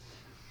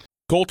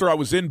Coulter, I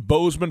was in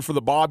Bozeman for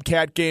the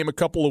Bobcat game a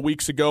couple of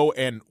weeks ago,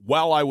 and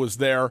while I was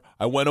there,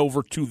 I went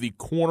over to the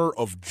corner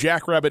of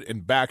Jackrabbit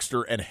and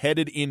Baxter and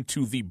headed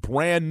into the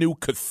brand new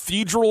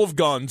Cathedral of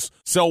Guns,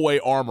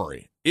 Selway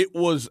Armory. It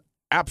was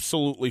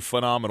absolutely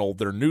phenomenal.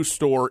 Their new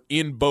store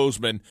in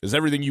Bozeman is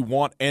everything you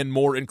want and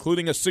more,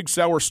 including a Sig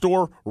Sauer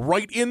store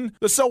right in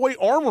the Selway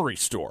Armory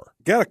store.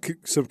 Got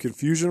some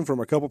confusion from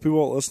a couple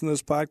people that listen to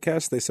this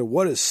podcast. They said,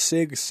 what is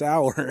Sig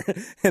Sauer?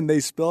 And they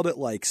spelled it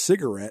like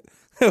cigarette.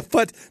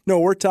 But no,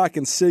 we're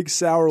talking Sig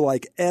Sauer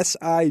like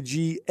Sigsaeur.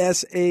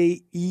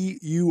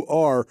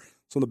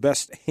 Some of the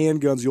best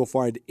handguns you'll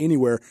find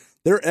anywhere.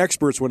 They're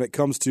experts when it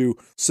comes to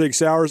Sig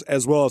Sauers,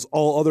 as well as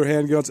all other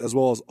handguns, as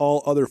well as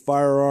all other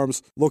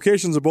firearms.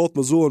 Locations in both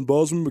Missoula and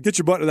Bozeman, but get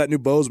your butt to that new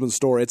Bozeman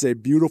store. It's a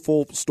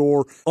beautiful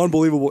store,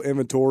 unbelievable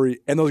inventory,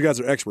 and those guys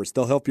are experts.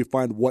 They'll help you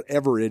find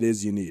whatever it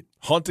is you need.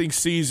 Hunting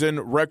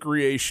season,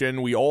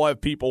 recreation, we all have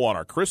people on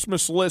our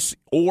Christmas list,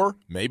 or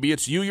maybe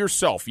it's you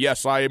yourself.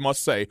 Yes, I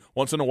must say,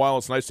 once in a while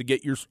it's nice to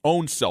get your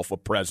own self a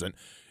present.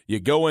 You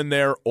go in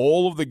there,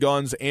 all of the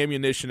guns,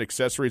 ammunition,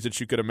 accessories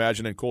that you could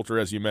imagine, and Coulter,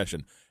 as you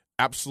mentioned,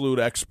 absolute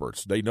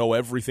experts. They know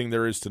everything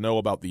there is to know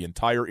about the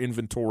entire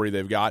inventory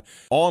they've got.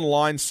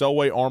 Online,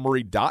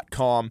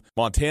 SelwayArmory.com.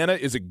 Montana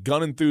is a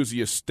gun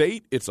enthusiast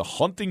state. It's a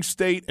hunting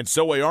state. And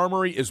Selway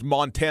Armory is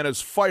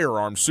Montana's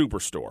firearm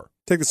superstore.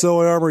 Take the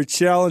Selway Armory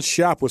Challenge.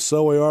 Shop with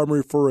Selway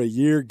Armory for a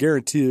year.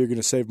 Guarantee you're going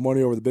to save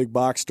money over the big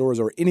box stores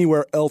or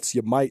anywhere else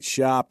you might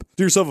shop.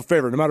 Do yourself a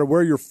favor. No matter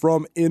where you're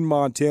from in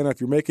Montana,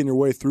 if you're making your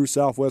way through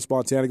southwest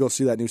Montana, go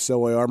see that new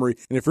Selway Armory.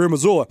 And if you're in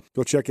Missoula,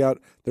 go check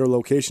out their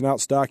location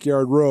out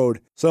Stockyard Road.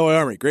 Selway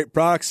Armory, great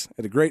products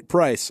at a great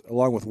price,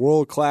 along with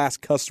world-class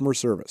customer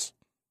service.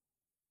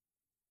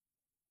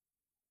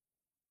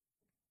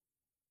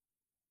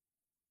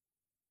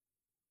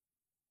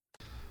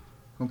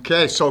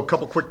 Okay, so a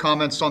couple quick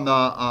comments on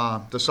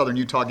the Southern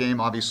Utah game.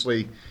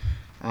 Obviously,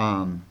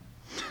 probably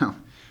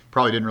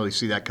didn't really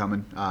see that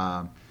coming,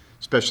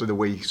 especially the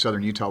way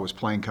Southern Utah was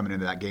playing coming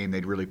into that game.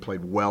 They'd really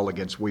played well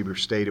against Weber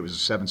State. It was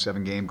a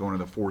 7-7 game going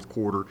into the fourth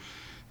quarter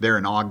there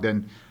in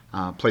Ogden.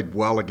 Played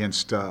well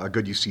against a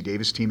good UC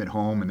Davis team at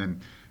home, and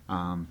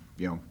then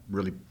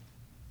really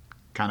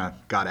kind of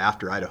got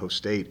after Idaho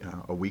State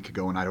a week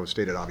ago. And Idaho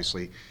State had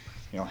obviously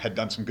had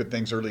done some good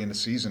things early in the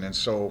season, and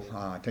so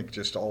I think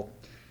just all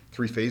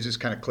three phases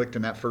kind of clicked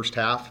in that first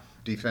half.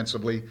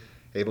 Defensively,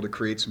 able to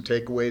create some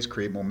takeaways,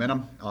 create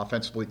momentum.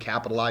 Offensively,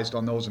 capitalized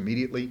on those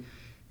immediately.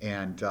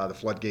 And the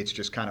floodgates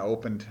just kind of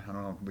opened. I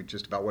don't know,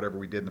 just about whatever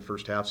we did in the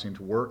first half seemed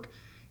to work.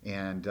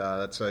 And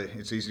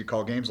it's easy to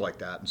call games like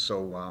that. And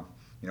so,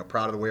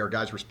 proud of the way our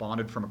guys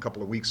responded from a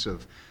couple of weeks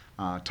of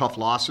tough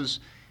losses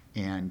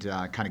and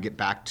kind of get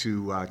back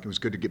to it was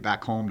good to get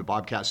back home to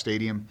Bobcat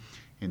Stadium.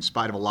 In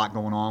spite of a lot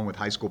going on with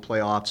high school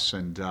playoffs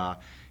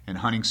and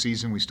hunting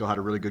season, we still had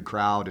a really good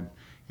crowd,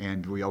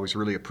 and we always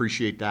really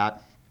appreciate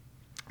that.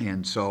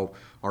 And so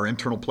our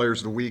internal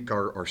players of the week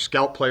are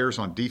scout players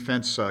on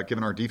defense,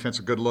 giving our defense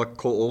a good look.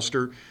 Cole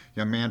Ulster,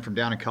 young man from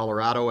down in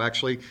Colorado,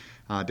 actually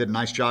did a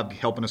nice job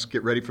helping us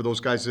get ready for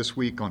those guys this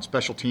week. On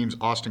special teams,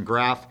 Austin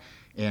Graff,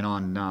 and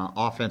on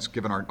offense,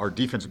 giving our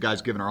defensive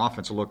guys giving our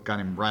offense a look, a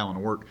guy named Rylan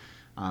Wirt,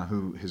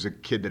 who is a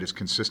kid that has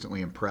consistently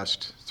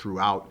impressed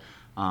throughout.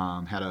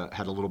 Had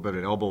a little bit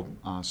of elbow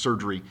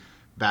surgery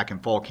back in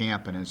fall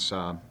camp and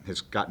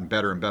has gotten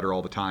better and better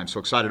all the time. So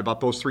excited about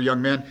those three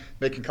young men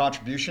making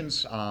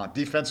contributions.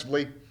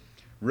 Defensively,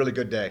 really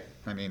good day.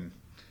 I mean,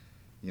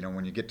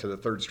 when you get to the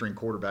third string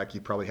quarterback, you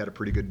probably had a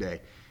pretty good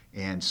day.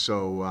 And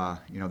so,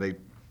 they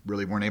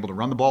really weren't able to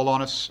run the ball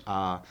on us.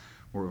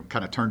 We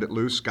kind of turned it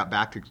loose, got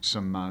back to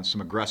some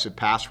aggressive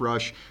pass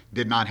rush.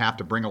 Did not have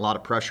to bring a lot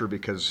of pressure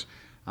because,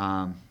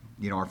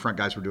 our front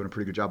guys were doing a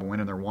pretty good job of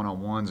winning their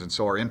one-on-ones. And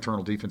so our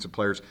internal defensive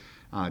players,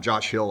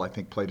 Josh Hill, I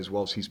think, played as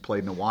well as he's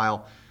played in a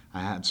while.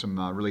 I had some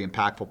really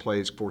impactful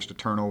plays, forced a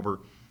turnover,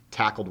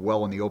 tackled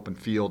well in the open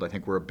field. I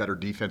think we're a better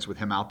defense with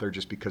him out there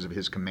just because of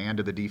his command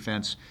of the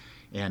defense.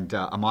 And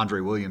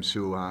Amandre Williams,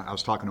 who I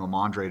was talking to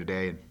Amandre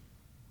today, and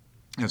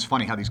it's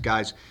funny how these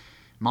guys,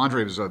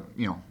 Amandre was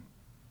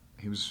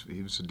he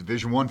was a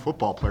Division I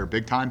football player,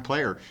 big-time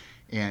player.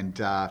 And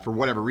for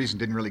whatever reason,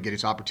 didn't really get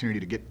his opportunity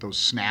to get those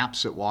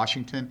snaps at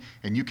Washington.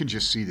 And you can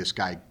just see this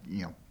guy,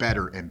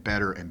 better and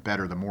better and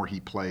better the more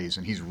he plays.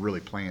 And he's really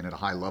playing at a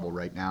high level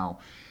right now.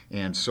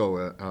 And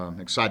so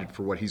excited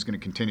for what he's going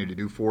to continue to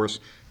do for us.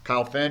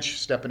 Kyle Finch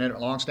stepping in at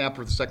long snapper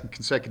for the second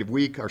consecutive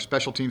week, our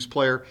special teams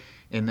player.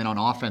 And then on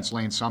offense,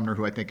 Lane Sumner,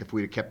 who I think if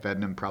we'd have kept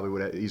feeding him, probably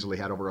would have easily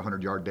had over a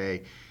 100-yard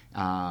day,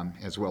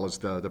 as well as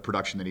the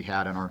production that he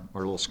had in our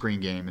little screen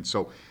game. And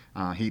so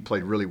he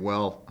played really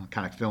well,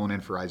 kind of filling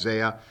in for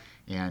Isaiah.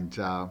 And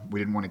we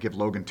didn't want to give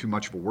Logan too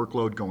much of a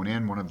workload going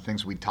in. One of the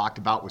things we talked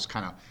about was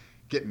kind of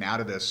getting out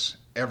of this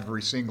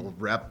every single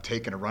rep,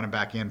 taking a running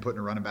back in, putting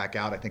a running back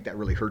out. I think that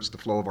really hurts the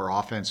flow of our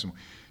offense. And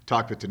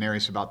talked with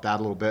Daenerys about that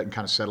a little bit and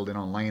kind of settled in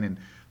on Lane and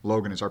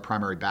Logan as our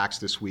primary backs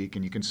this week.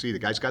 And you can see the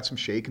guy's got some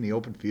shake in the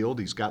open field.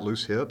 He's got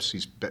loose hips.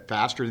 He's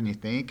faster than you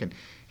think, and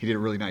he did a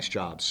really nice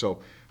job. So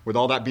with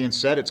all that being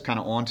said, it's kind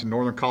of on to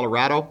Northern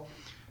Colorado.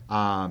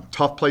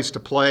 Tough place to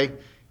play.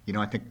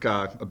 I think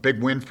a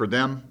big win for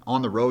them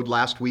on the road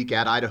last week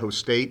at Idaho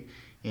State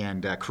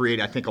and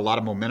create, I think, a lot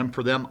of momentum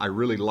for them. I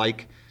really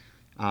like,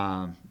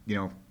 I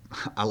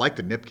like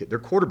the Nip kid. Their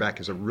quarterback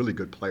is a really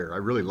good player. I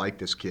really like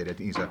this kid. I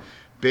think he's a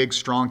big,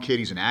 strong kid.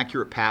 He's an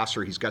accurate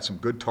passer. He's got some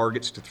good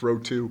targets to throw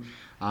to.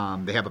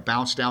 They have a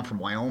bounce down from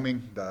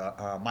Wyoming,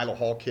 the Milo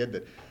Hall kid,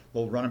 that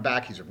little running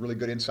back. He's a really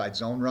good inside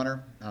zone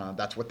runner.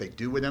 That's what they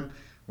do with him.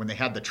 When they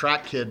had the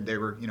track kid,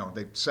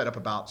 they set up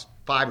about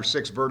 5 or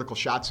 6 vertical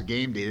shots a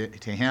game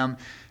to him.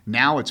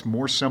 Now it's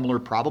more similar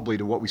probably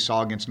to what we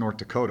saw against North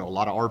Dakota. A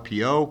lot of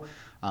RPO,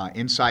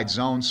 inside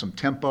zone, some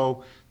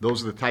tempo.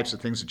 Those are the types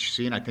of things that you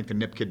see, and I think the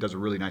Nip kid does a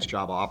really nice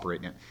job of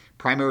operating it.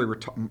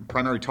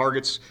 Primary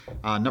targets,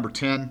 number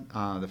 10,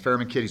 the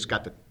Fairman kid.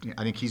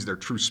 I think he's their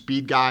true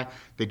speed guy.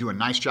 They do a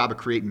nice job of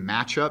creating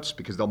matchups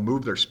because they'll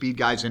move their speed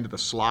guys into the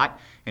slot,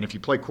 and if you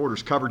play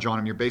quarters coverage on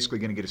them, you're basically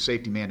going to get a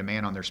safety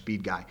man-to-man on their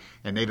speed guy,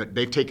 and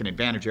they've taken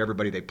advantage of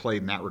everybody they played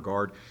in that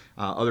regard.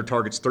 Other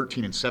targets,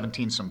 13 and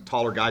 17, some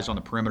taller guys on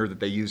the perimeter that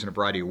they use in a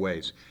variety of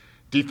ways.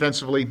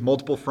 Defensively,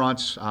 multiple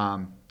fronts.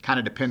 Kind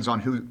of depends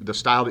on the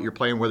style that you're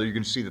playing, whether you're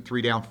going to see the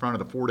 3 down front or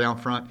the 4 down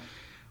front.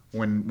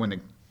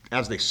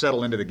 As they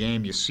settle into the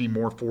game, you see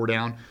more 4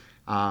 down.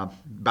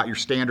 About your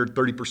standard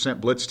 30%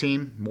 blitz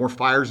team, more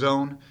fire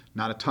zone,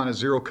 not a ton of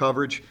zero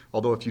coverage.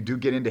 Although if you do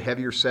get into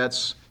heavier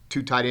sets,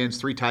 2 tight ends,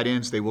 3 tight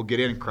ends, they will get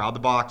in and crowd the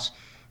box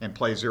and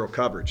play zero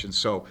coverage. And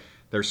so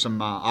there's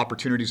some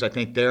opportunities, I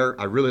think, there.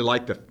 I really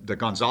like the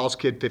Gonzalez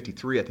kid,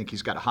 53. I think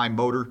he's got a high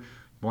motor,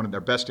 one of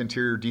their best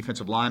interior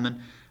defensive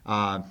linemen.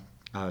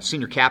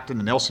 Senior captain,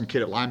 the Nelson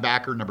kid at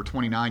linebacker, number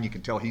 29. You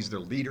can tell he's the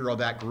leader of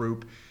that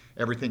group.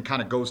 Everything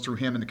kind of goes through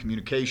him in the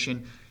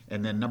communication.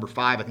 And then number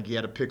 5, I think he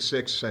had a pick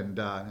 6 and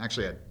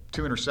actually had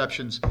 2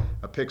 interceptions,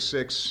 a pick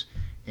 6,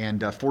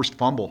 and forced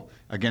fumble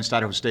against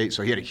Idaho State.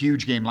 So he had a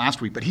huge game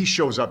last week, but he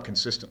shows up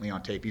consistently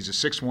on tape. He's a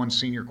 6'1"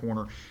 senior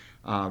corner,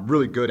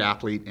 really good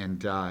athlete,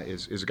 and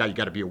is a guy you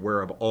got to be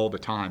aware of all the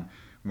time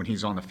when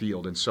he's on the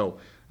field. And so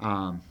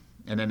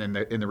and then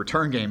in the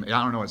return game,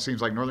 I don't know, it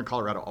seems like Northern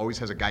Colorado always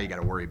has a guy you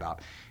got to worry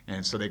about.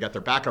 And so they got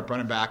their backup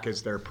running back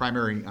as their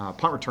primary punt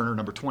returner,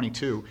 number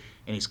 22,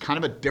 and he's kind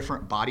of a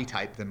different body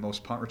type than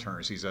most punt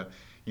returners. He's a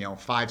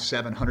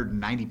 5'7",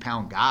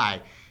 190-pound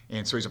guy,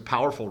 and so he's a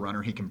powerful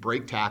runner. He can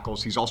break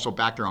tackles. He's also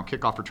back there on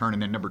kickoff return.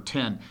 And then number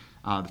 10,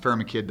 the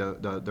Fairman kid,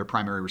 their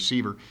primary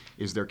receiver,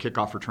 is their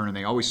kickoff return. And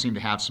they always seem to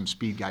have some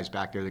speed guys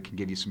back there that can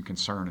give you some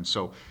concern. And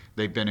so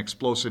they've been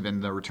explosive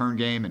in the return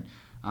game.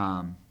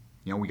 And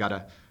we got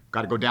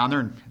to go down there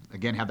and,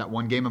 again, have that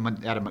one game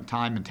at a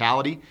time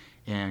mentality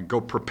and go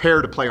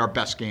prepare to play our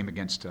best game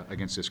against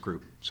this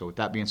group. So with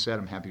that being said,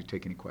 I'm happy to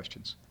take any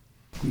questions.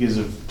 You guys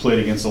have played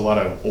against a lot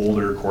of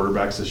older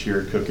quarterbacks this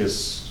year.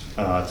 Cookus,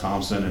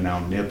 Thompson, and now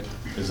Nip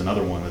is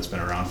another one that's been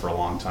around for a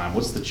long time.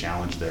 What's the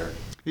challenge there?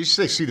 They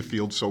see the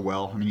field so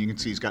well. I mean, you can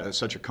see he's got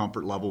such a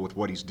comfort level with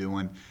what he's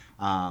doing.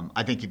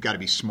 I think you've got to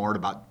be smart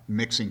about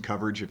mixing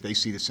coverage. If they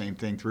see the same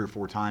thing 3 or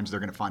 4 times, they're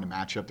going to find a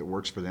matchup that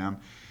works for them.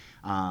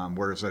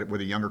 Whereas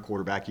with a younger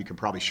quarterback, you can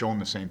probably show him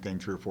the same thing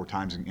 3 or 4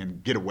 times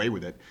and get away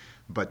with it.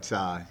 But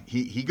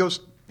he goes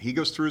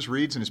through his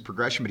reads and his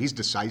progression, but he's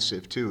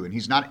decisive too, and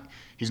he's not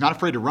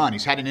afraid to run.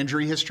 He's had an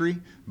injury history,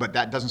 but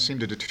that doesn't seem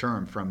to deter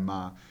him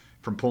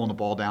from pulling the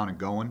ball down and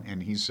going.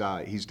 And he's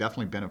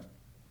definitely been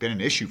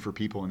an issue for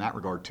people in that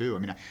regard too. I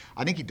mean,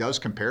 I think he does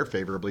compare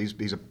favorably.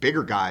 He's a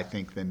bigger guy, I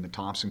think, than the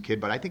Thompson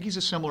kid, but I think he's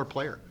a similar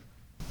player.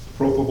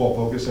 Pro Football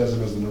Focus has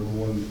him as the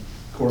 #1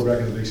 quarterback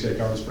in the Big Sky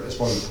Conference as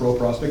far as a pro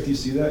prospect. Do you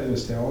see that in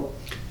his talent?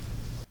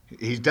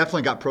 He's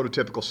definitely got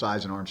prototypical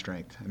size and arm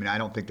strength. I mean, I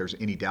don't think there's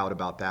any doubt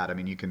about that. I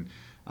mean, you can,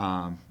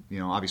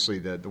 obviously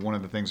the one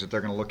of the things that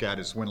they're going to look at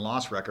is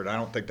win-loss record. I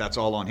don't think that's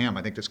all on him.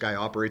 I think this guy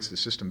operates the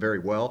system very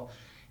well,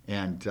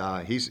 and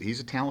he's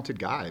a talented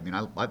guy. I mean,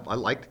 I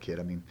like the kid.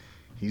 I mean,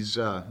 he's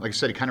like I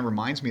said, he kind of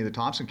reminds me of the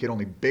Thompson kid,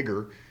 only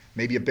bigger,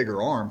 maybe a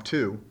bigger arm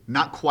too.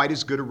 Not quite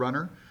as good a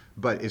runner,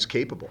 but is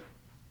capable.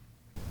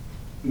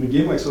 In a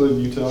game like Southern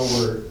Utah,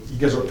 where you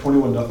guys are up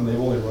 21-0, they've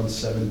only run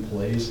 7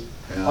 plays.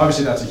 Yeah.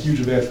 Obviously, that's a huge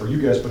advantage for you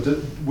guys. But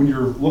when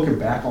you're looking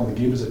back on the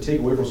game, does it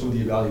take away from some of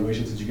the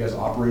evaluations that you guys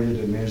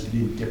operated and managed the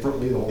game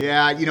differently?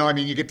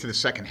 You get to the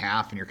second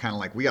half and you're kind of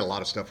like, we got a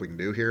lot of stuff we can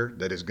do here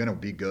that is going to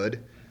be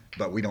good,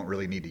 but we don't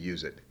really need to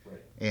use it.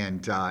 Right.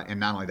 And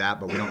not only that,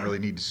 but we don't really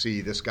need to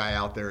see this guy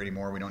out there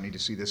anymore. We don't need to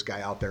see this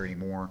guy out there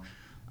anymore.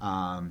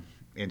 And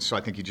so I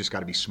think you just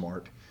got to be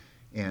smart.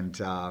 And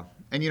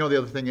the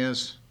other thing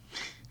is,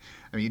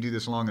 I mean, you do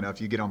this long enough,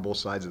 you get on both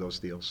sides of those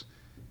deals.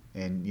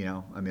 And,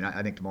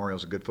 I think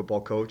DeMario's a good football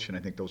coach, and I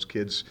think those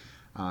kids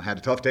had a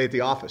tough day at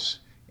the office.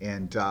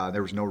 And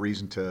there was no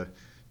reason to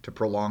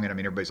prolong it. I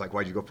mean, everybody's like,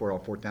 why'd you go for it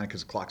on 4th down?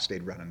 Because the clock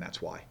stayed running,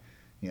 that's why.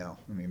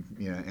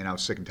 And I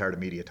was sick and tired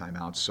of media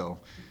timeouts, so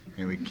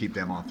we can keep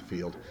them off the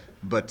field.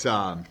 But,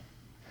 I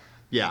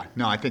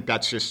think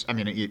that's just,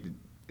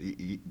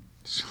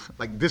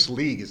 like this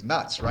league is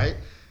nuts, right?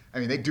 I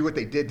mean, they do what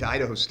they did to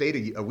Idaho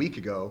State a week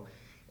ago,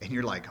 and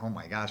you're like, oh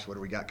my gosh, what do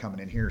we got coming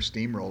in here?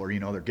 Steamroller,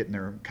 they're getting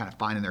their kind of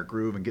finding their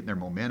groove and getting their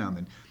momentum.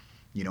 And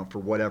for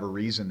whatever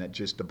reason, that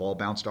just the ball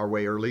bounced our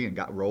way early and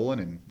got rolling,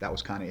 and that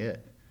was kind of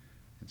it.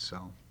 And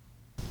so,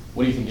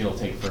 what do you think it'll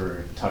take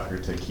for Tucker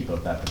to keep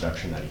up that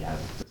production that he had?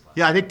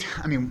 Yeah,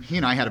 I mean, he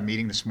and I had a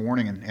meeting this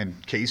morning,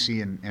 and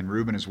Casey and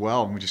Ruben as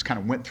well, and we just kind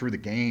of went through the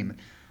game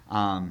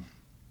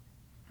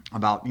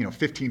about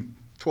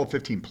 12,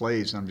 15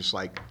 plays, and I'm just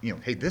like,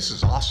 hey, this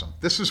is awesome.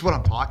 This is what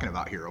I'm talking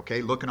about here,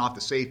 okay? Looking off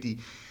the safety,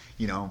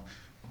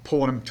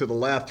 pulling him to the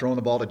left, throwing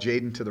the ball to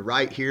Jaden to the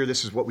right here.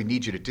 This is what we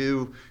need you to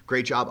do.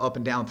 Great job up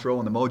and down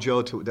throwing the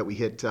mojo that we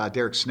hit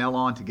Derek Snell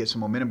on to get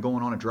some momentum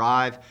going on a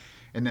drive.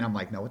 And then I'm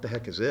like, no, what the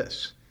heck is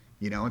this?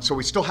 And so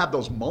we still have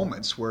those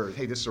moments where,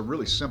 hey, this is a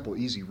really simple,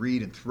 easy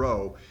read and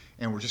throw,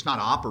 and we're just not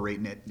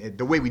operating it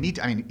the way we need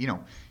to. I mean,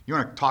 you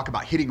want to talk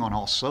about hitting on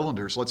all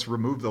cylinders. Let's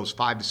remove those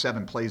 5 to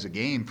 7 plays a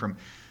game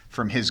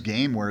from his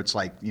game where it's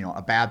like,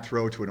 a bad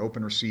throw to an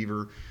open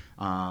receiver,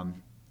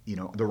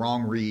 the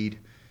wrong read,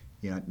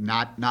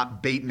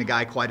 not baiting the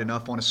guy quite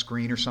enough on a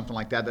screen or something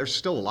like that. There's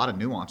still a lot of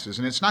nuances,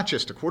 and it's not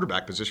just a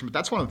quarterback position, but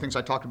that's one of the things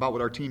I talked about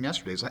with our team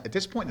yesterday. Is at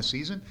this point in the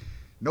season,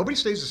 nobody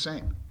stays the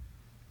same.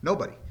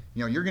 Nobody.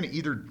 You're going to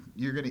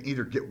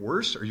either get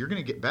worse or you're going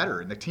to get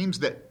better. And the teams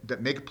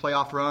that make a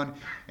playoff run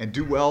and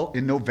do well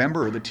in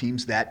November are the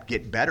teams that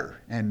get better.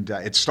 And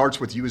it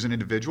starts with you as an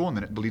individual, and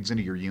then it bleeds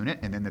into your unit,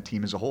 and then the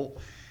team as a whole.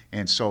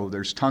 And so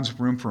there's tons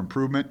of room for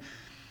improvement.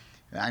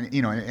 And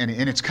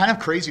it's kind of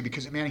crazy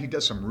because, man, he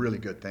does some really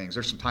good things.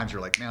 There's some times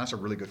you're like, man, that's a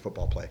really good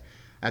football play.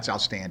 That's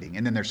outstanding.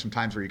 And then there's some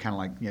times where you kind of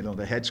like,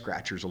 the head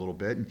scratchers a little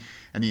bit. And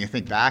then you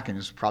think back, and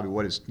it's probably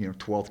what his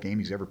 12th game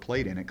he's ever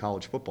played in at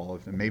college football.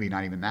 And maybe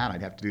not even that.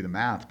 I'd have to do the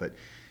math. But,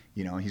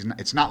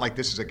 it's not like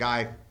this is a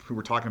guy who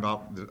we're talking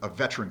about, a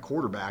veteran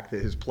quarterback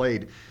that has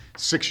played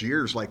 6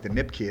 years like the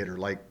Nip kid or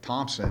like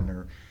Thompson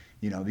or,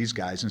 these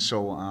guys. And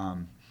so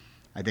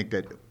I think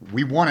that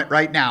we want it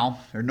right now,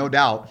 there's no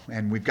doubt,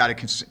 and we've got to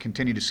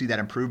continue to see that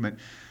improvement.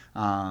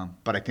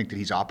 But I think that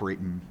he's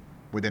operating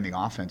within the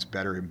offense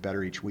better and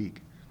better each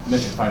week. You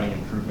mentioned finding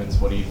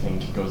improvements. What do you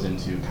think goes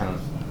into kind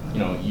of,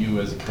 you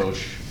as a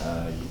coach,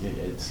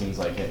 it seems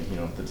like,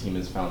 the team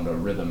has found a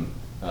rhythm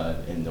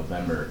in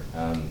November.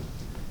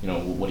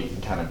 What do you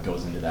think kind of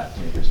goes into that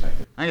from your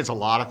perspective? I think it's a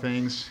lot of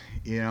things.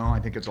 I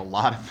think it's a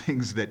lot of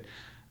things that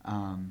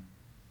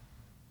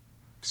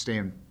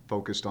staying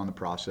focused on the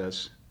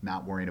process,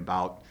 not worrying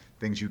about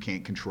things you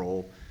can't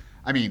control.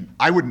 I mean,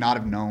 I would not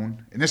have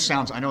known, and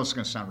I know it's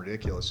going to sound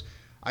ridiculous,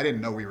 I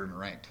didn't know we were even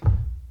ranked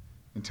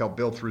until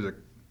Bill threw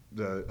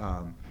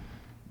the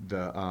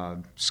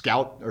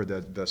scout or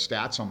the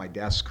stats on my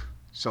desk.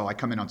 So I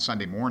come in on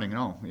Sunday morning,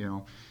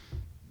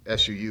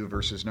 SUU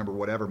versus number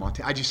whatever,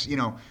 Montana. I just,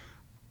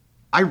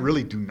 I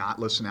really do not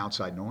listen to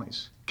outside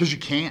noise because you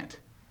can't.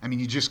 I mean,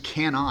 you just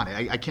cannot.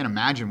 I can't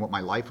imagine what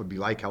my life would be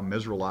like, how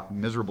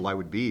miserable I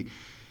would be,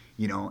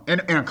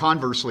 and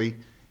conversely,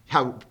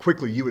 how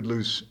quickly you would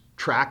lose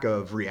track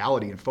of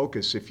reality and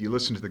focus if you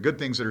listen to the good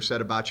things that are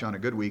said about you on a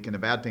good week and the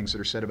bad things that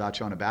are said about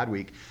you on a bad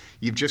week.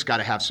 You've just got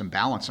to have some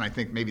balance, and I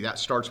think maybe that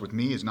starts with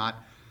me is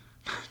not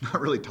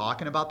really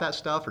talking about that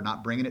stuff or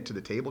not bringing it to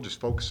the table, just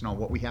focusing on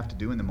what we have to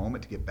do in the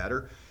moment to get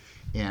better.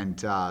 And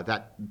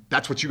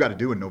that's what you got to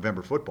do in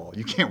November football.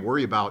 You can't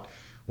worry about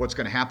what's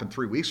going to happen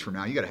 3 weeks from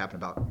now. You got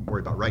to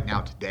worry about right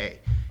now, today.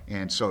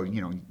 And so,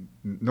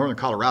 Northern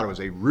Colorado is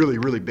a really,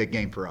 really big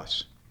game for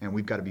us, and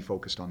we've got to be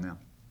focused on them.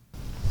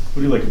 What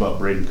do you like about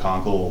Braden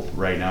Conkle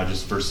right now,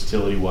 just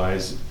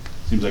versatility-wise?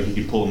 Seems like you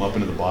can pull him up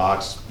into the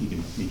box. He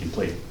can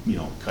play,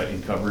 cut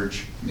in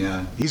coverage.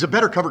 Yeah, he's a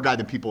better cover guy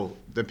than people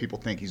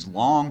think. He's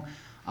long,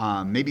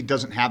 maybe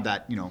doesn't have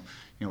that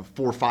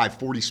 4.5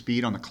 40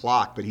 speed on the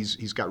clock, but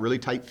he's got really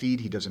tight feet.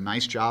 He does a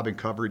nice job in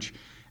coverage,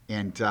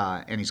 and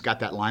he's got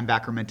that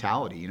linebacker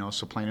mentality.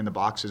 So playing in the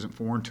box isn't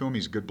foreign to him.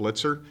 He's a good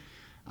blitzer.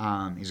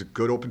 He's a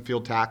good open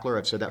field tackler.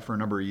 I've said that for a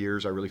number of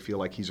years. I really feel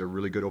like he's a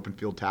really good open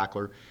field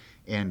tackler.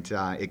 And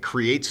it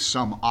creates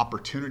some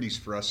opportunities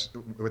for us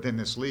within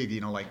this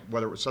league, like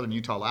whether it was Southern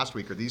Utah last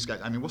week or these guys.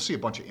 I mean, we'll see a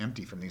bunch of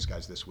empty from these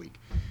guys this week.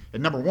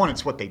 And number one,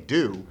 it's what they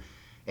do.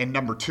 And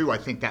number two, I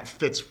think that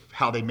fits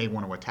how they may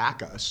want to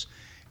attack us.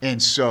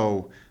 And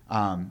so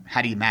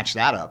how do you match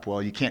that up?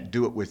 Well, you can't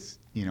do it with,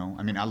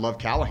 I love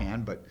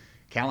Callahan, but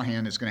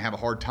Callahan is going to have a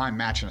hard time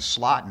matching a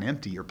slot and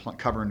empty or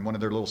covering one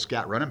of their little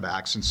scat running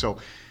backs. And so,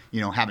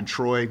 having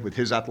Troy with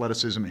his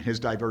athleticism and his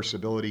diverse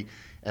ability,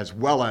 as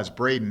well as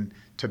Braden,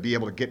 to be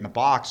able to get in the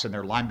box and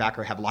have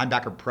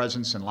linebacker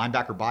presence and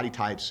linebacker body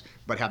types,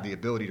 but have the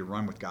ability to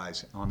run with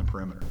guys on the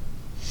perimeter.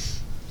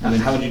 And then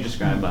how would you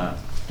describe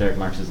Derek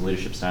Marks'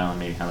 leadership style and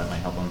maybe how that might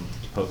help him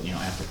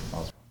after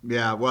football?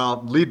 Yeah,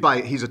 well,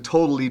 he's a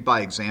total lead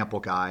by example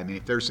guy. I mean,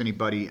 if there's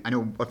anybody, I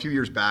know a few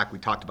years back we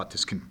talked about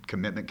this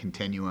commitment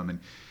continuum, and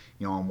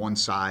on one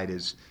side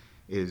is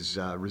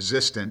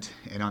resistant,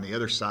 and on the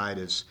other side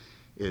is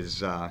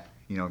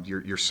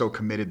you're so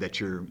committed that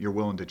you're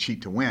willing to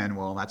cheat to win.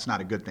 Well, that's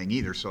not a good thing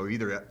either. So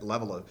either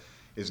level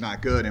is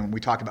not good. And when we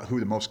talk about who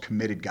the most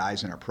committed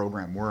guys in our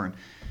program were, and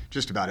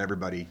just about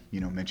everybody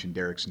mentioned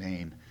Derek's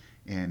name,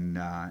 and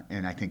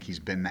I think he's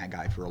been that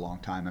guy for a long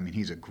time. I mean,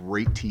 he's a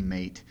great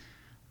teammate.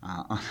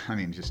 I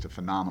mean, just a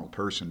phenomenal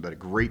person, but a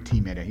great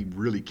teammate. He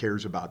really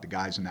cares about the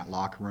guys in that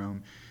locker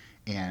room,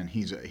 and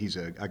he's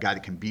a guy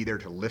that can be there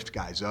to lift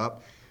guys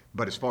up.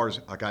 But as far as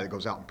a guy that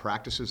goes out and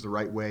practices the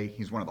right way,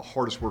 he's one of the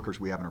hardest workers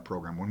we have in our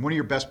program. When one of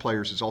your best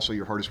players is also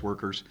your hardest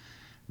workers,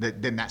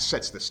 then that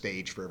sets the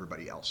stage for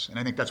everybody else. And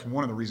I think that's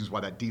one of the reasons why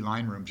that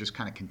D-line room just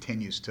kind of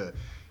continues to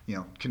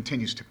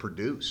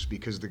produce,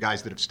 because the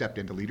guys that have stepped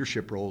into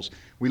leadership roles,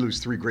 we lose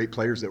 3 great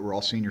players that were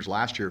all seniors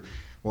last year.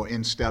 Well,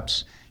 in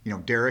steps,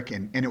 Derek,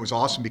 and it was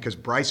awesome because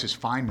Bryce is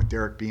fine with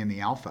Derek being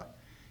the alpha.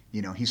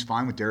 He's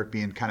fine with Derek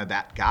being kind of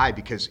that guy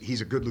because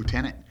he's a good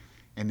lieutenant.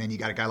 And then you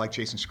got a guy like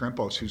Jason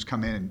Skrimpos who's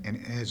come in and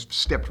has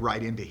stepped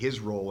right into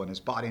his role and has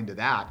bought into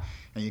that.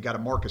 And you got a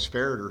Marcus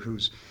Ferreter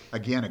who's,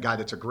 again, a guy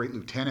that's a great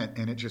lieutenant,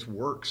 and it just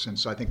works. And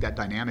so I think that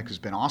dynamic has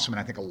been awesome. And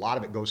I think a lot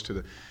of it goes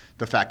to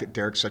the fact that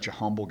Derek's such a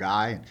humble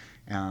guy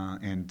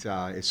and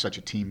is such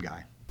a team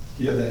guy.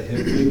 He had that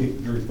hip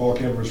thing during fall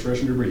camp for his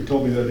freshman year, but he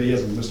told me that he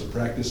hasn't missed a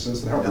practice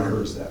since then. How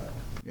rare is that?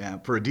 Yeah,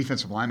 for a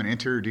defensive lineman,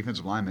 interior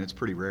defensive lineman, it's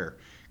pretty rare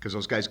because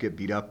those guys get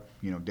beat up,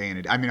 day in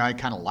and day. I mean, I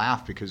kind of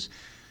laugh because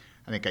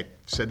I think I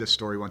said this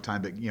story one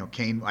time, but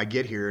Kane, I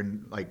get here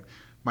and like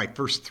my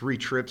first 3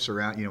 trips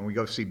around, we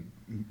go see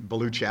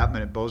Baloo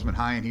Chapman at Bozeman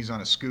High and he's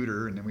on a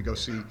scooter, and then we go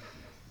see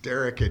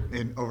Derek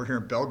over here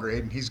in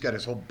Belgrade and he's got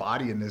his whole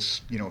body in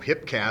this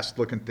hip cast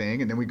looking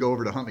thing, and then we go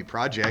over to Huntley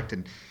Project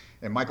and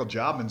Michael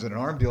Jobman's in an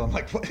arm deal. I'm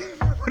like, what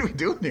are we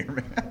doing here,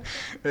 man?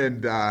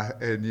 And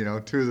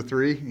 2 of the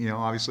 3,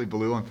 obviously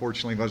Baloo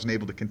unfortunately wasn't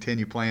able to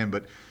continue playing,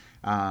 but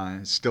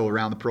still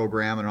around the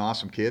program and an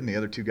awesome kid, and the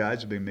other 2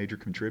 guys have been major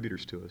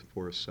contributors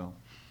for us. So,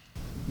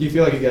 do you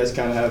feel like you guys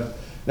kind of have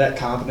that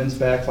confidence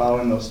back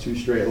following those 2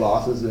 straight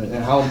losses,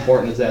 and how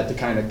important is that to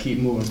kind of keep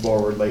moving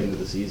forward late into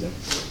the season?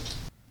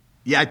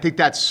 Yeah, I think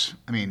that's.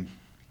 I mean,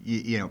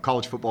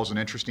 college football is an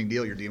interesting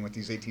deal. You're dealing with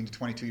these 18 to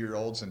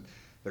 22-year-olds, and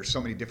there's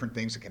so many different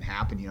things that can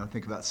happen.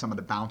 Think about some of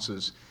the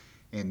bounces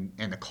and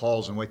the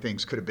calls and the way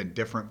things could have been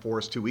different for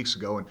us 2 weeks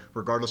ago. And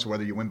regardless of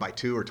whether you win by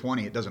 2 or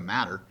 20, it doesn't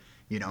matter.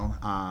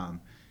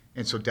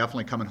 And so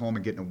definitely coming home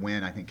and getting a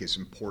win, I think, is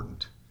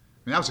important. I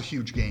mean, that was a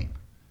huge game.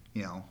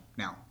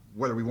 Now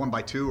whether we won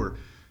by 2 or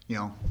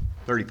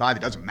 35, it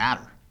doesn't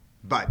matter.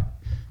 But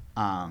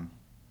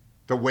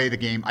the way the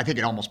game, I think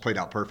it almost played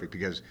out perfect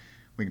because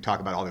we can talk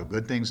about all the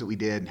good things that we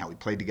did and how we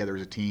played together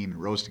as a team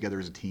and rose together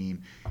as a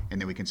team,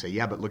 and then we can say,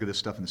 yeah, but look at this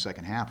stuff in the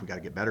second half we got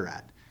to get better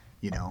at.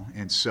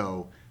 And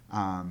so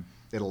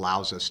it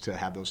allows us to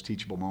have those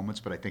teachable moments,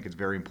 but I think it's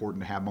very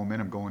important to have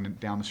momentum going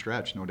down the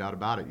stretch, no doubt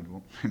about it.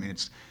 I mean,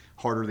 it's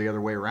harder the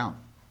other way around.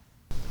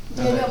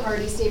 Daniel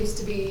Hardy seems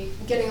to be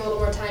getting a little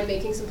more time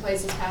making some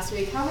plays this past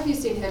week. How have you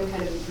seen him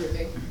kind of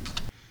improving?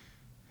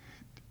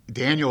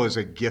 Daniel is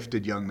a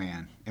gifted young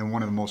man, and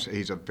one of the most.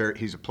 He's a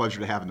pleasure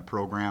to have in the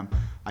program.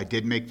 I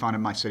did make fun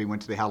of him. I said he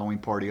went to the Halloween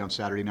party on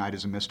Saturday night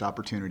as a missed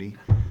opportunity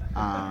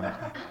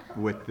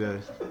with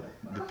the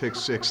pick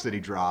 6 that he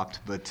dropped,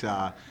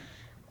 but.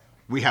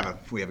 We have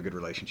a good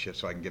relationship,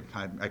 so I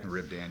can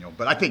rib Daniel.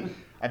 But I think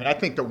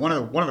that one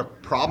of the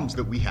problems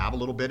that we have a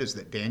little bit is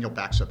that Daniel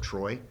backs up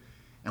Troy,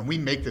 and we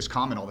make this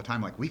comment all the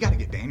time, like we got to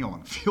get Daniel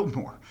on the field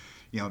more.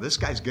 This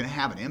guy's going to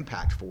have an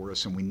impact for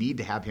us, and we need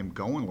to have him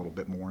going a little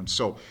bit more. And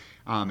so,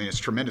 and it's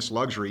tremendous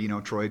luxury.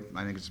 Troy,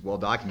 I think it's well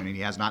documented.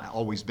 He has not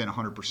always been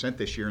 100%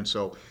 this year, and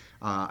so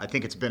I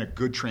think it's been a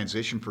good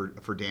transition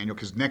for Daniel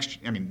because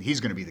he's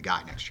going to be the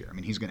guy next year. I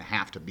mean, he's going to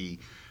have to be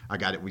a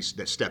guy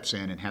that steps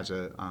in and has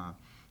a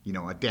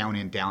down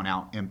in, down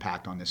out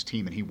impact on this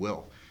team, and he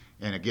will.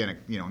 And again,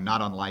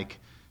 not unlike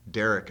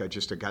Derek,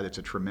 just a guy that's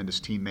a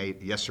tremendous teammate,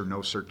 yes sir,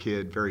 no sir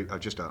kid, very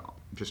just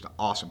an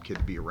awesome kid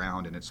to be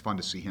around, and it's fun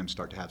to see him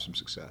start to have some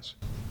success.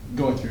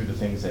 Going through the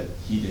things that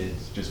he did,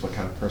 just what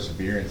kind of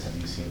perseverance have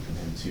you seen from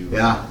him too?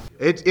 Yeah,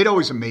 it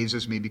always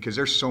amazes me because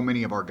there's so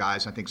many of our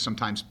guys. I think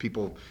sometimes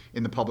people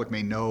in the public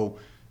may know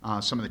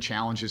some of the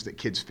challenges that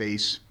kids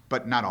face,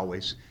 but not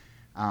always.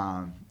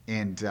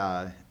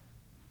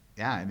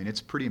 Yeah, I mean,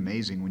 it's pretty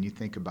amazing when you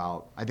think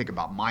about, I think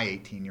about my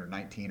 18 or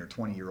 19 or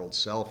 20-year-old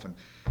self, and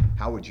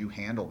how would you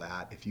handle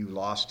that if you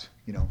lost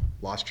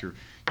your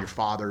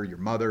father, your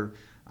mother.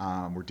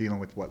 We're dealing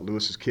with what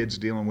Lewis's kid's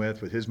dealing with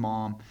his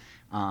mom.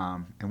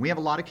 And we have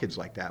a lot of kids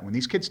like that. When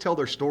these kids tell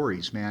their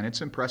stories, man,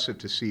 it's impressive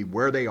to see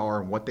where they are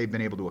and what they've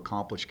been able to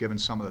accomplish given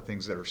some of the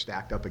things that are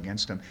stacked up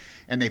against them.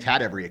 And they've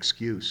had every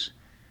excuse.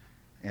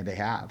 And they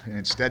have. And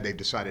instead they've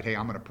decided, hey,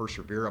 I'm going to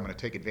persevere. I'm going to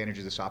take advantage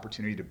of this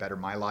opportunity to better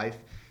my life.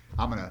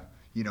 I'm going to,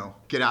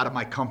 get out of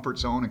my comfort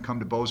zone and come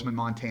to Bozeman,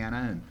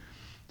 Montana. And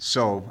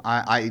so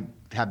I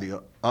have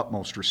the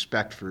utmost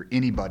respect for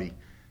anybody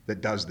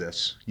that does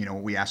this.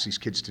 What we ask these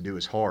kids to do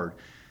is hard.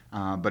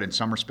 But in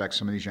some respects,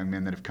 some of these young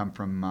men that have come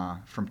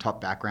from tough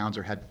backgrounds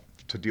or had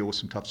to deal with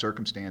some tough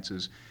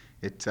circumstances,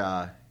 it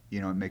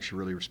makes you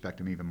really respect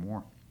them even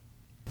more.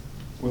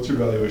 What's your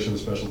evaluation of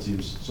special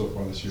teams so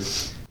far this year?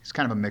 It's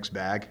kind of a mixed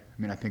bag.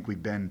 I mean, I think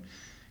we've been,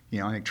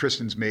 I think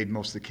Tristan's made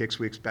most of the kicks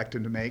we expect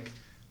him to make.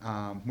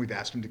 We've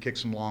asked him to kick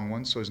some long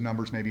ones, so his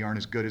numbers maybe aren't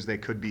as good as they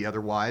could be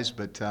otherwise.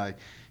 But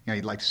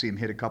you'd like to see him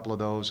hit a couple of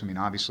those. I mean,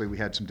 obviously we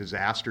had some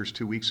disasters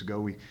 2 weeks ago.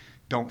 We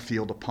don't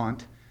field a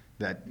punt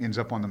that ends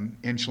up on the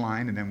inch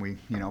line, and then we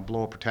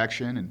blow a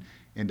protection and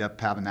end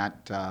up having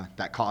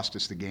that cost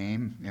us the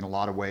game in a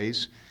lot of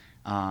ways.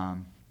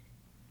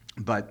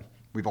 But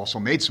we've also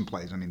made some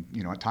plays. I mean,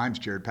 at times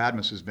Jared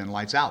Padmas has been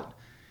lights out,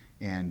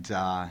 and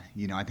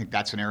I think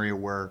that's an area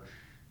where,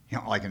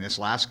 like in this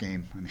last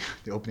game, I mean,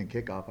 the opening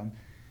kickoff,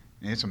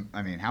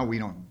 how we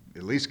don't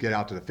at least get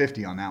out to the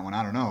 50 on that one,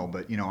 I don't know.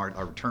 But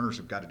our returners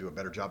have got to do a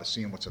better job of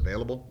seeing what's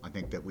available. I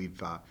think that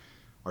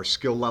our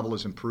skill level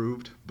has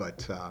improved,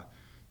 but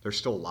there's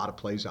still a lot of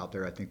plays out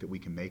there I think that we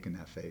can make in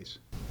that phase.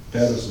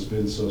 Padmas has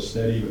been so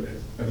steady.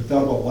 Have you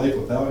thought about life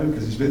without him?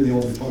 Because he's been the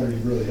only punter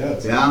he really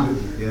had.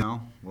 Yeah,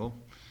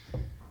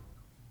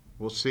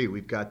 we'll see.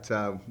 We've got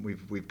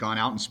we've gone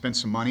out and spent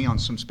some money on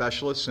some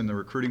specialists in the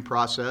recruiting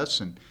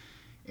process,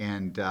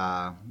 and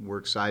we're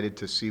excited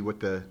to see what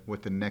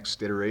the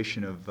next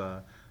iteration of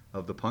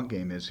the punt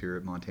game is here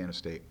at Montana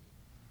State.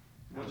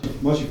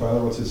 Mushy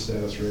Filer, what's his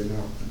status right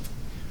now?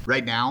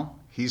 Right now,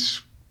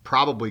 he's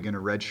probably going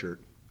to redshirt,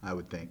 I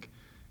would think.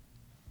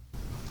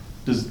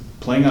 Does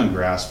playing on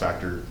grass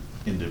factor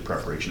into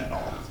preparation at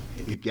all?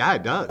 Yeah,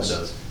 it does. It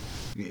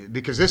does.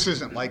 Because this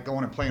isn't like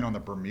going and playing on the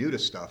Bermuda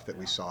stuff that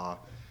we saw,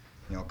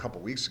 a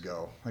couple weeks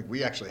ago. Like,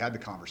 we actually had the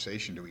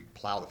conversation, do we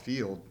plow the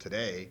field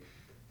today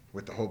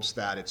with the hopes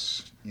that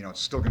it's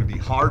still going to be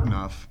hard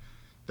enough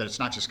that it's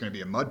not just going to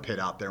be a mud pit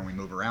out there and we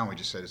move around. We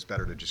just said it's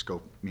better to just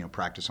go,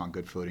 practice on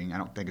good footing. I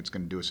don't think it's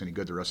going to do us any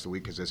good the rest of the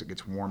week, because as it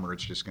gets warmer,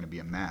 it's just going to be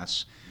a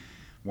mess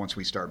once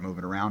we start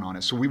moving around on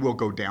it. So we will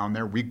go down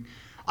there.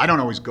 I don't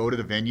always go to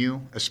the venue,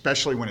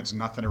 especially when it's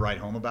nothing to write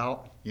home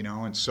about,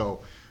 and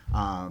so,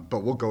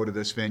 but we'll go to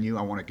this venue.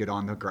 I want to get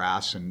on the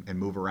grass and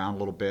move around a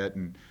little bit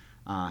and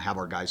have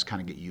our guys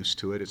kind of get used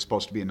to it. It's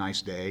supposed to be a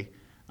nice day,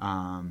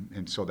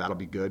 and so that'll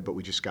be good, but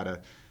we just got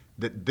to,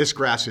 this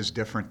grass is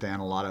different than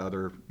a lot of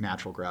other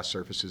natural grass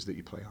surfaces that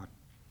you play on.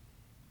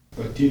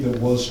 A team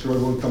that was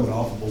struggling coming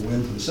off of a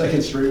win for the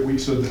second straight week,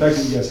 so the fact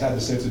that you guys had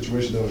the same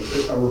situation, though,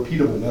 a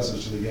repeatable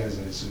message to the guys,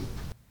 I assume.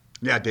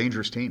 Yeah,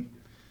 dangerous team.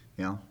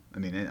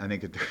 I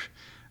think that they're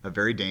a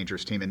very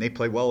dangerous team, and they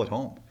play well at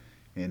home.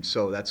 And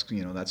so that's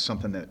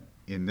something that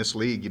in this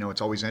league,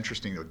 it's always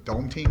interesting. The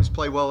dome teams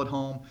play well at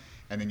home,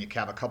 and then you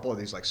have a couple of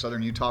these, like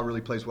Southern Utah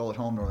really plays well at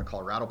home, Northern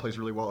Colorado plays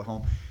really well at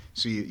home.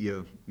 So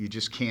you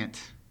just can't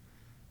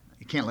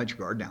let your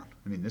guard down.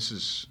 I mean, this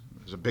is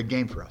a big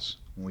game for us,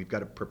 and we've got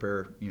to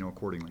prepare,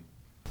 accordingly.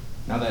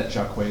 Now that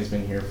Chuck Quay's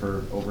been here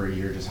for over a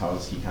year, just how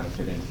has he kind of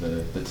fit into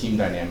the team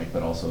dynamic,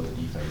 but also the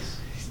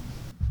defense?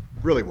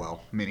 Really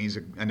well. I mean, he's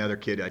another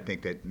kid, I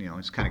think, that,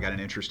 he's kind of got an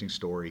interesting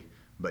story,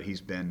 but he's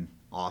been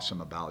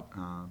awesome about,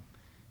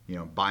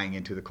 buying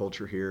into the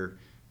culture here,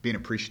 being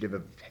appreciative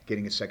of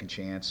getting a second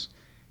chance,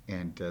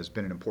 and has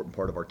been an important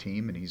part of our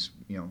team. And he's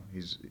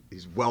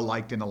well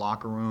liked in the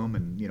locker room,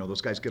 and, those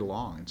guys get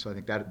along. And so I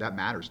think that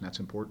matters, and that's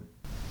important.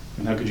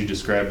 And how could you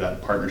describe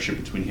that partnership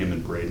between him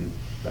and Braden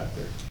back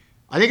there?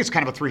 I think it's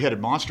kind of a three-headed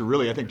monster,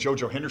 really. I think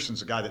JoJo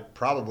Henderson's a guy that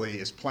probably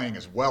is playing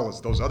as well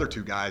as those other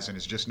two guys and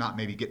is just not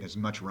maybe getting as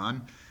much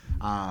run.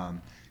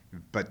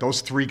 But those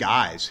three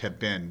guys have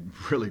been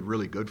really,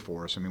 really good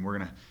for us. I mean, we're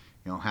gonna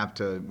have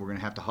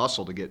to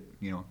hustle to get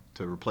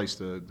to replace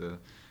the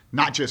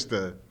not just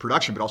the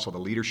production, but also the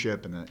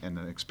leadership and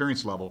the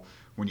experience level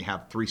when you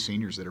have three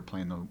seniors that are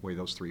playing the way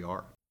those three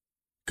are.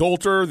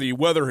 Coulter, the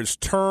weather has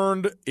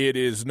turned. It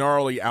is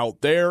gnarly out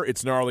there.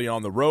 It's gnarly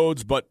on the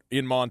roads, but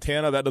in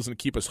Montana, that doesn't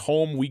keep us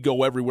home. We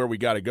go everywhere we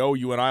got to go.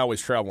 You and I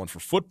always traveling for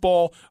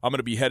football. I'm going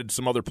to be headed to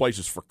some other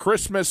places for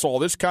Christmas, all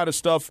this kind of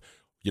stuff.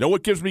 You know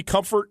what gives me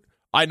comfort?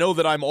 I know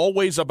that I'm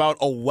always about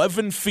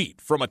 11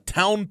 feet from a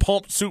Town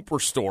Pump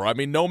Superstore. I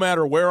mean, no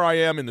matter where I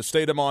am in the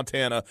state of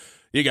Montana,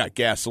 you got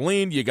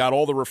gasoline, you got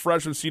all the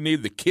refreshments you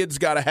need. The kids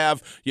got to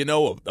have,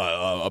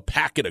 a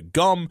packet of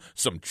gum,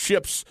 some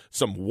chips,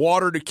 some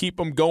water to keep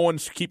them going,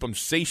 to keep them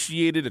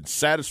satiated and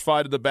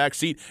satisfied in the back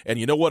seat. And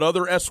you know what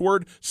other S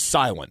word?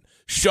 Silent.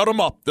 Shut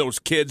them up, those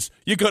kids.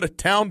 You go to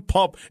Town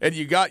Pump and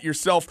you got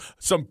yourself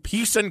some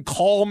peace and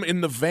calm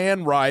in the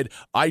van ride.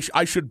 I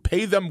should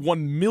pay them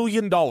 $1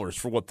 million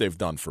for what they've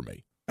done for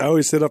me. I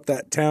always hit up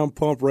that Town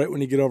Pump right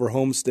when you get over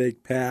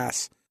Homestake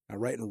Pass.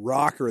 Right in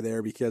Rocker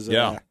there because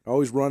I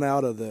always run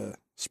out of the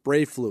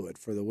spray fluid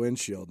for the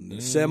windshield. And the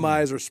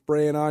semis are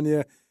spraying on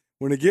you.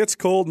 When it gets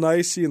cold and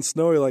icy and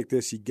snowy like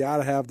this, you got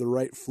to have the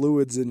right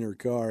fluids in your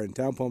car. And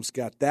Town Pump's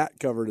got that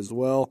covered as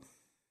well.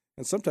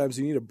 And sometimes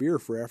you need a beer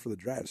for after the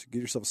drive. So get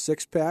yourself a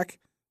six-pack.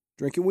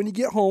 Drink it when you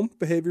get home.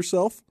 Behave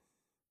yourself.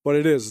 But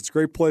it's a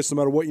great place no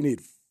matter what you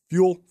need.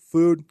 Fuel,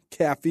 food,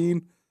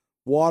 caffeine,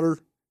 water,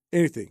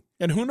 anything.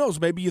 And who knows,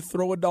 maybe you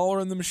throw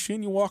 $1 in the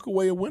machine, you walk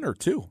away a winner,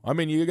 too. I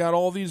mean, you got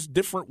all these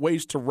different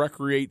ways to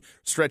recreate,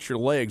 stretch your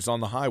legs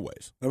on the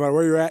highways. No matter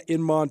where you're at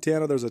in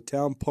Montana, there's a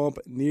Town Pump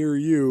near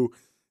you.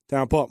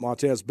 Town Pump,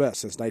 Montana's best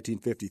since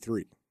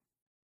 1953.